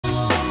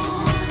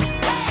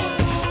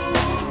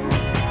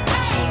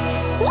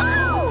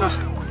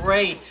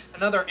great.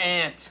 Another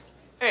ant.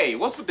 Hey,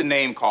 what's with the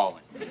name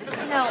calling?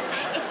 No,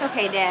 it's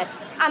okay, Dad.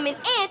 I'm an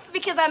ant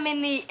because I'm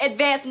in the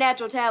Advanced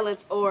Natural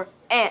Talents, or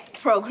A.N.T.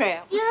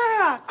 program.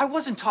 Yeah, I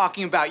wasn't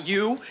talking about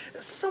you.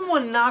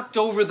 Someone knocked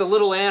over the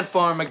little ant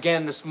farm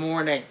again this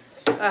morning.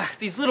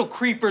 These little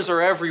creepers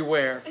are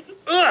everywhere.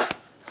 Ugh!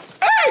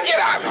 Hey, get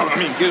out!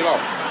 Get it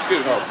off.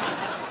 Get it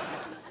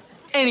off.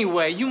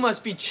 Anyway, you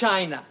must be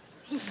China.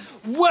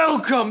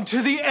 Welcome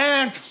to the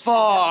ant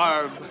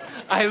farm.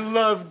 I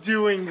love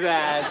doing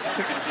that.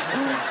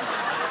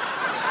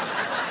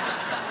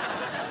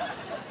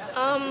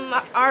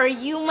 Are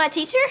you my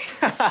teacher?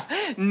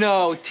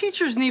 No,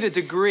 teachers need a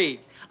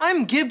degree.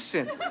 I'm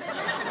Gibson.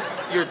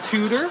 Your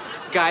tutor,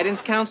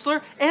 guidance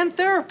counselor, and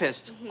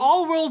therapist,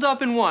 all rolled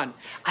up in one.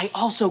 I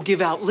also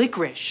give out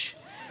licorice.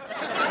 No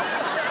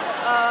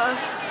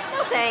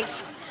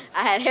thanks.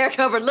 I had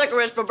hair-covered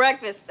licorice for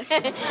breakfast.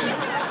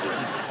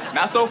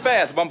 Not so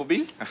fast,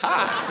 Bumblebee.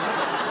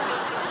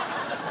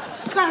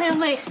 Sorry I'm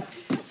late.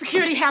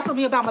 Security hassled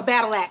me about my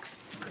battle axe.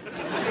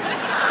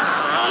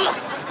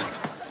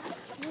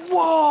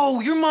 Whoa,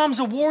 your mom's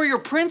a warrior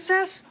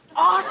princess?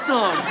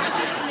 Awesome!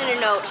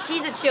 No.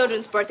 She's a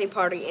children's birthday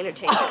party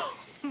entertainer. Oh,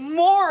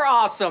 more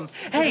awesome!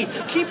 Hey,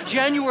 keep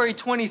January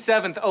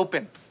 27th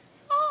open.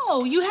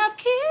 Oh, you have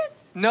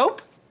kids?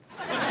 Nope.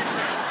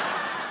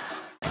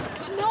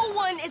 No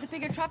one is a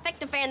bigger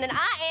Trifecta fan than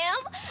I am.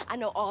 I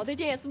know all their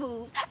dance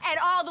moves and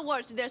all the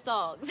words to their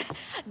songs.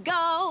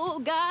 Go,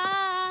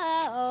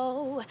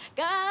 go,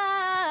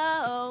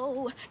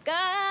 go,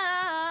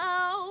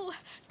 go.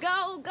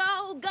 Go,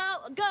 go, go,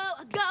 go,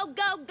 go, go,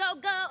 go, go,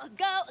 go,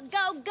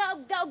 go,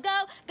 go, go,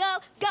 go,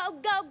 go,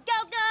 go, go,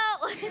 go.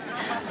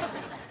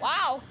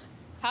 Wow,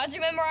 how'd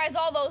you memorize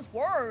all those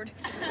words?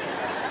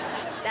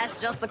 That's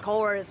just the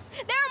chorus.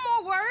 There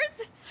are more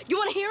words. You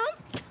want to hear them?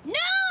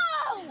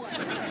 No!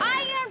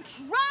 I am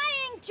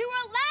trying to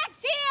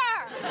relax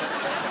here!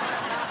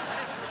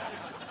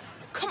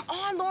 Come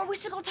on, Lauren, we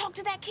should go talk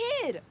to that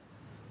kid.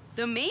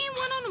 The mean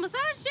one on the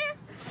massage chair?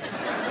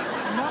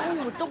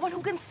 No, the one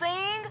who can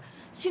sing.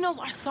 She knows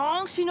our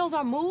songs, she knows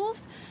our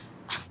moves.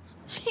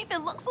 She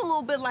even looks a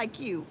little bit like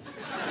you.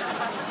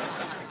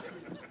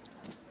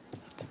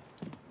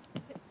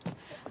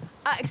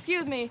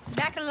 Excuse me.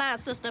 Back in line,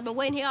 sister. I've been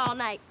waiting here all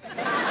night.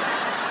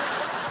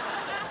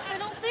 I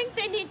don't think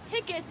they need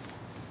tickets.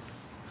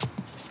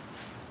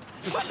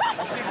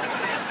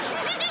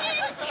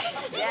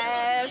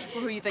 Yes,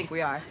 who you think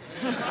we are?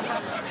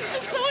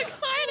 So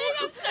exciting!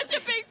 I'm such a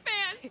big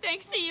fan.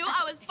 Thanks to you,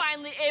 I was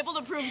finally able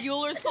to prove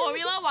Euler's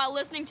formula while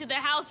listening to the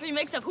house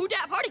remix of Who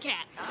Dat Party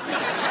Cat.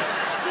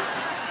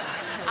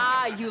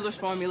 Euler's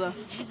formula.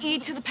 E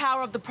to the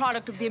power of the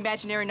product of the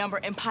imaginary number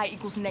and pi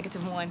equals -1.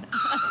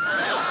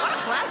 What a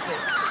classic.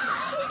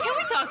 Can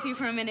we talk to you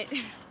for a minute?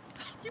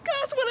 You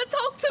guys want to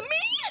talk to me?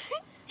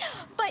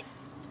 But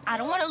I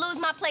don't want to lose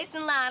my place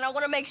in line. I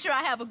want to make sure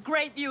I have a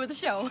great view of the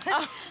show.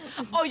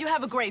 Oh, you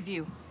have a great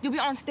view. You'll be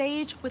on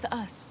stage with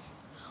us.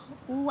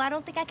 Ooh, I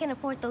don't think I can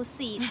afford those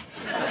seats.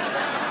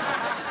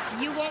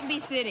 You won't be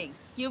sitting.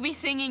 You'll be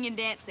singing and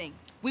dancing.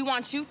 We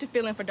want you to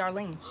fill in for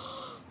Darlene.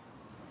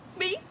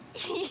 Me?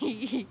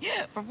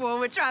 Perform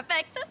with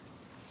Trifecta?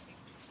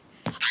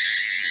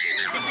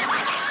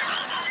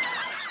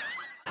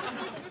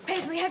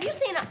 Paisley, have you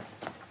seen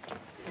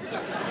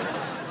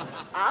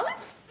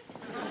Olive?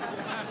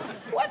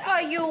 What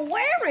are you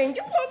wearing?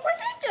 You look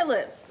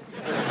ridiculous.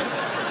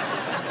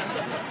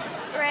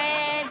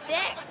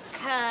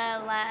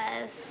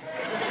 Ridiculous.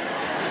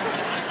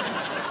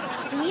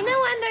 You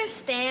don't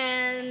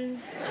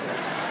understand.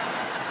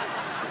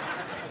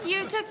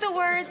 You took the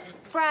words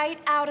right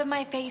out of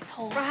my face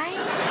hole. Right?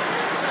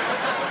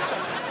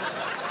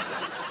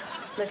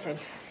 Listen,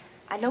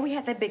 I know we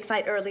had that big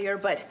fight earlier,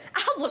 but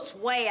I was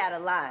way out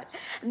of line.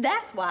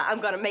 That's why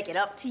I'm gonna make it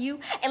up to you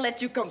and let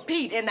you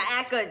compete in the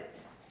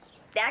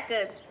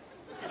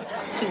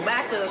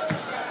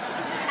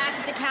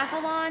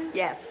Decathlon?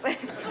 Yes.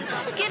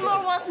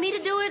 Skidmore wants me to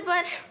do it,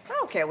 but I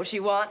don't care what she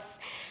wants.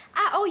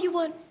 I owe you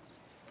one.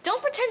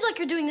 Don't pretend like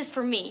you're doing this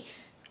for me.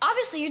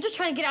 Obviously, you're just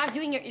trying to get out of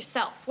doing it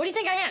yourself. What do you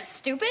think I am,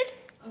 stupid?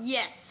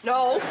 Yes.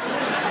 No.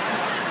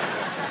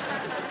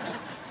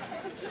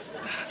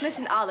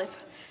 Listen, Olive,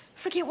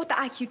 forget what the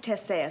IQ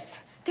test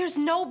says. There's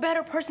no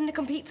better person to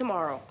compete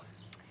tomorrow.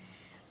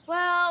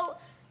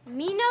 Well,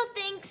 Mino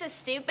thinks a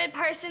stupid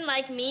person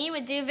like me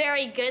would do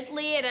very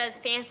goodly at a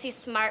fancy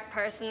smart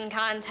person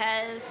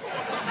contest.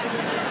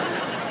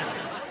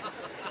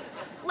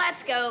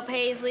 Let's go,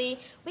 Paisley.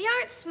 We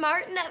aren't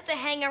smart enough to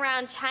hang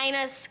around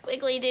China's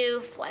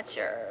Squiggly-Doo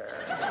Fletcher.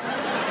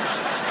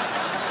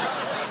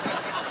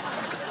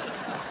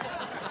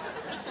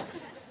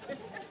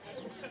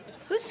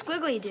 Who's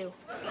Squiggly-Doo?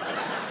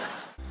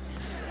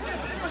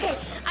 Okay,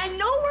 I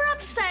know we're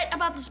upset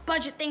about this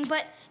budget thing,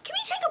 but can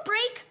we take a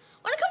break?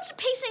 When it comes to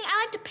pacing, I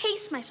like to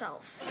pace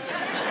myself.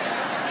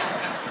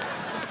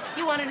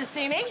 You wanted to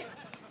see me?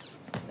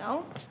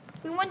 No,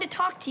 we wanted to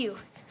talk to you.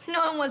 No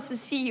one wants to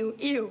see you.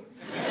 Ew.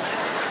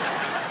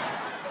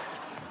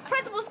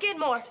 Principal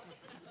Skidmore,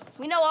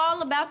 we know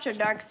all about your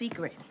dark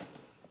secret.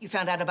 You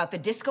found out about the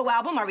disco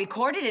album I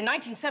recorded in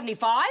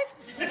 1975?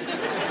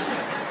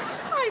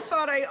 I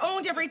thought I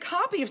owned every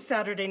copy of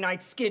Saturday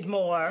Night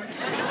Skidmore.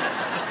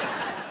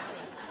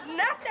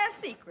 Not that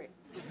secret.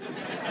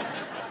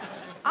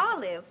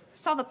 Olive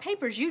saw the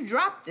papers you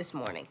dropped this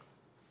morning.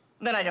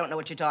 Then I don't know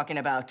what you're talking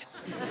about.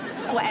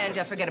 Oh, and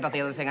forget about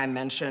the other thing I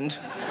mentioned.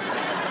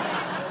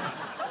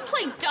 Don't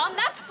play dumb.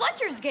 That's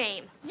Fletcher's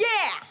game.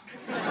 Yeah!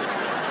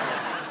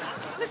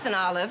 Listen,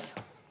 Olive,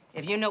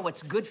 if you know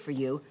what's good for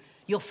you,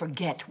 you'll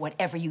forget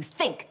whatever you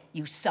think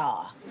you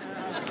saw.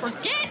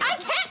 Forget? I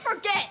can't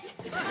forget!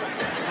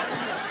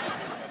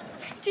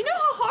 Do you know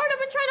how hard I've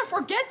been trying to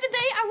forget the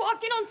day I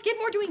walked in on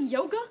Skidmore doing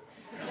yoga?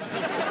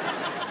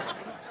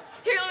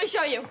 Here, let me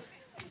show you.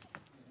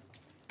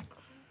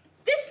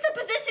 This is the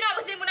position I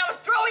was in when I was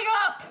throwing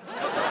up!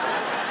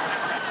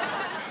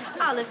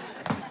 Olive,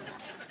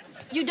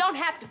 you don't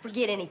have to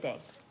forget anything.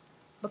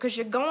 Because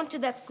you're going to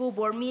that school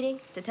board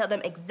meeting to tell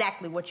them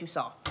exactly what you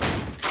saw.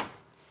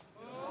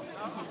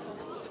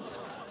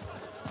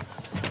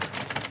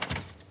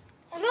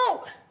 Oh,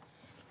 no!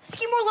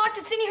 Skidmore locked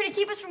us in here to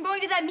keep us from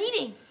going to that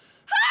meeting.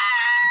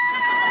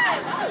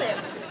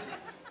 Olive!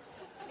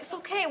 It's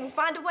okay, we'll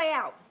find a way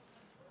out.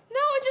 No,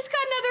 I just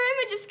got another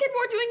image of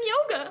Skidmore doing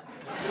yoga.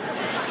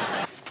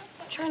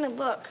 I'm trying to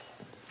look.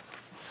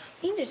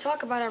 We need to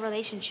talk about our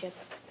relationship.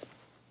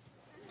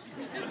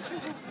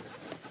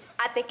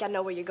 I think I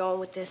know where you're going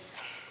with this.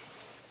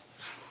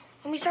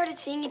 When we started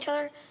seeing each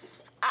other,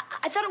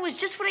 I thought it was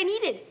just what I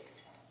needed.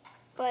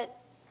 But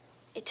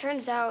it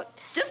turns out...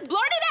 Just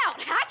blurt it out.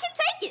 I can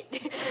take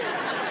it.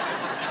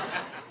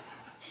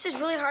 This is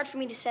really hard for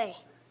me to say.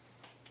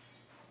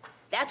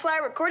 That's why I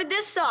recorded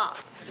this song.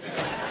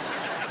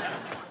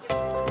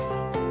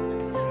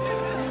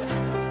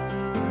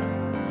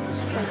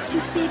 When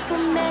two people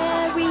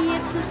marry,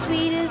 it's as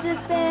sweet as a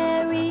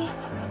berry.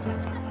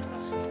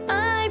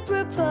 I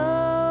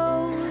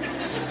propose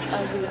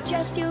a blue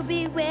dress you'll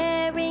be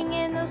wearing,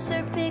 and they'll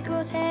serve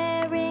pickled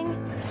herring.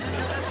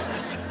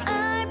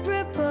 I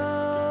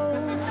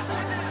propose.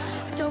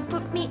 Don't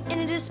put me in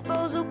a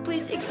disposal,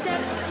 please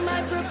accept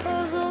my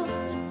proposal.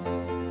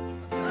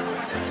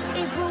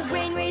 It will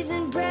rain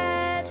raisin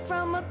bread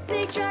from a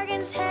big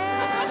dragon's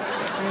head.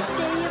 On the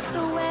day of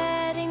the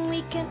wedding,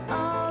 we can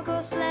all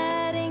go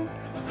sledding.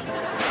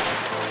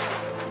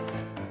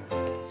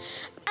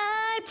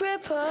 I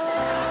propose.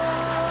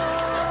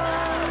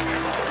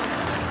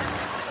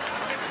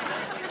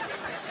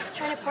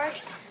 China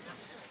Parks,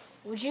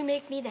 would you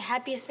make me the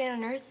happiest man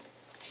on earth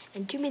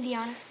and do me the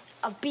honor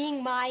of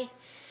being my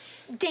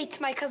date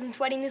to my cousin's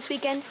wedding this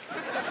weekend?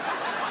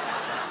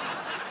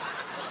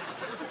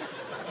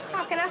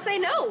 How can I say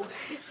no?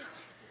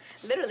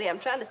 Literally, I'm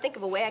trying to think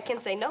of a way I can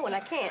say no, and I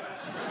can't.